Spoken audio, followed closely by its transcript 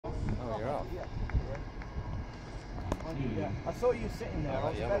Yeah. I saw you sitting there.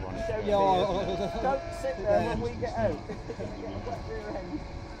 Oh, yeah, don't sit there when we get out.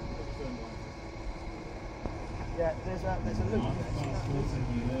 Yeah, there's a loop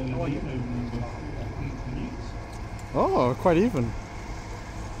there. Oh, quite even.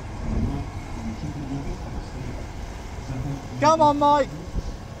 Come on, Mike!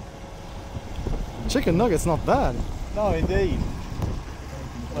 Chicken nugget's not bad. No, indeed.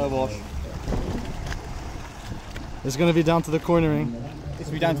 Oh, wash. It's going to be down to the cornering. It's going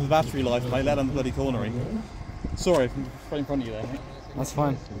to be down to the battery life, mate. Let on the bloody cornering. Sorry, right in front of you there, mate. That's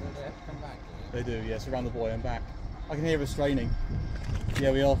fine. They do, yes, around the buoy and back. I can hear us straining.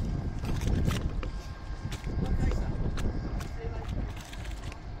 Yeah, we are.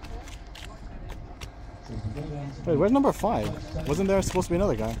 Wait, where's number 5? Wasn't there supposed to be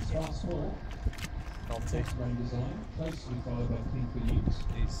another guy? Conte.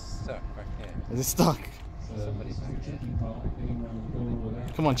 He's stuck back here. Is it stuck? Somebody's back here.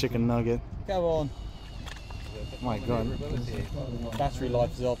 Come on, chicken nugget. Go on. My God. Battery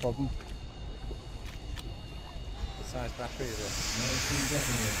life is our problem. What size battery is it?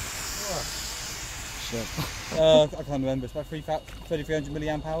 Shit. I can't remember. It's about 3,300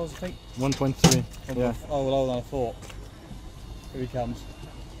 milliamp hours, I think. 1.3. Yeah. Oh, well, older than I thought. Here he comes.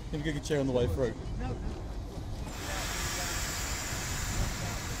 Give a good cheer on the way through.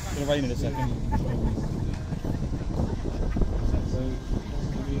 It's going to rain in a second.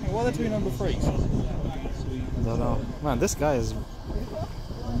 Why are there two number 3s? I don't know. Man, this guy is...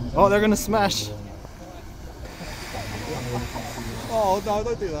 Oh, they're going to smash. Oh, no,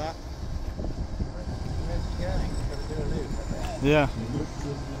 don't do that. Yeah.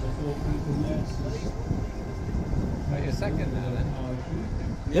 Oh, you're second now then?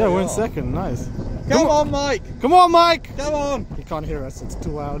 Yeah, we're in second. Nice. Come on, Mike! Come on, Mike! Come on! He can't hear us. It's too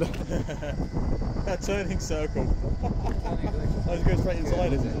loud. That turning circle. Oh, he's going straight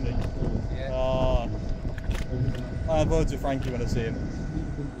inside us, isn't he? Yeah. I have words with Frankie when I see him.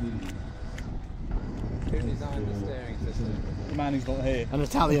 Who designed the steering system? The man who's not here. An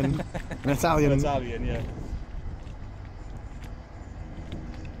Italian. An Italian. An Italian, yeah.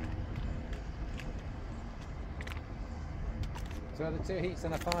 So are the 2 heats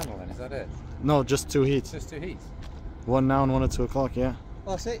and a final then, is that it? No, just 2 heats. Just 2 heats? One now and one at 2 o'clock, yeah.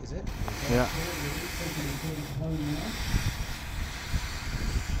 Oh, that's it, is it? Yeah.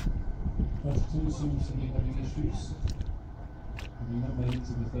 First 2 seems to be having issues. We've not made it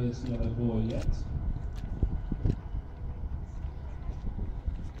to the first yellow buoy yet.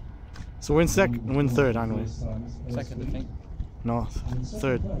 So we're in third, aren't we? Second, I think. No,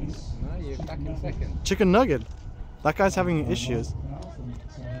 third. No, you're back in second. Chicken nugget. That guy's having issues.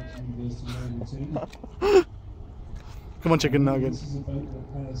 Come on, chicken nugget. This is a boat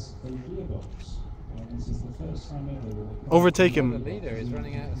that has a gearbox. This is the first time ever that Overtake The him. leader is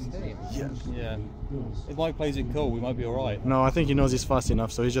running out of steam. Yeah. If Mike plays it cool, we might be alright. No, I think he knows he's fast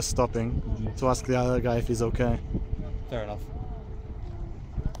enough, so he's just stopping to ask the other guy if he's okay. Fair enough.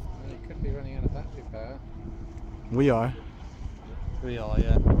 Well, it could be running out of battery power. We are. We are,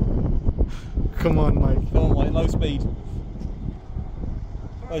 yeah. Come on, Mike. Come on, Mike, low speed.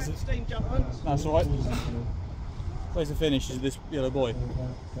 Where's the steam, gentlemen? That's alright. Where's the finish? Is this yellow boy?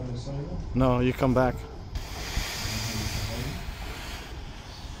 No, you come back.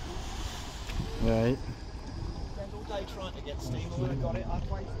 Right. Spend all day trying to get steam, I would have got it, I'd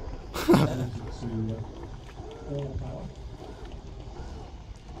wait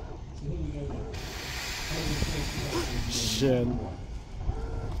Shit.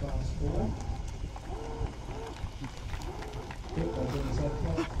 It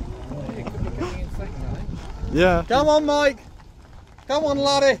could be coming in second, I think. Yeah. Come on, Mike! Come on,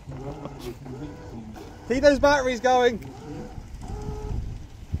 laddie! Keep those batteries going!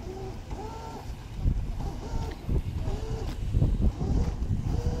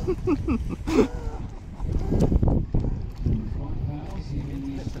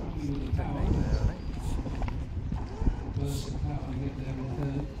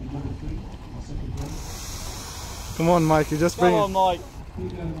 Come on, Mike. You just bring. Come on, Mike!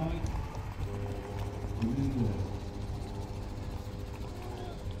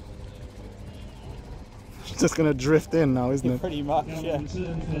 Just gonna drift in now, isn't it? Pretty much, yeah. Number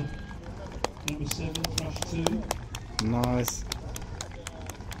 7, Thrush 2. Nice.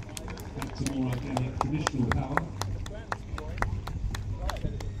 Back to more organic traditional power.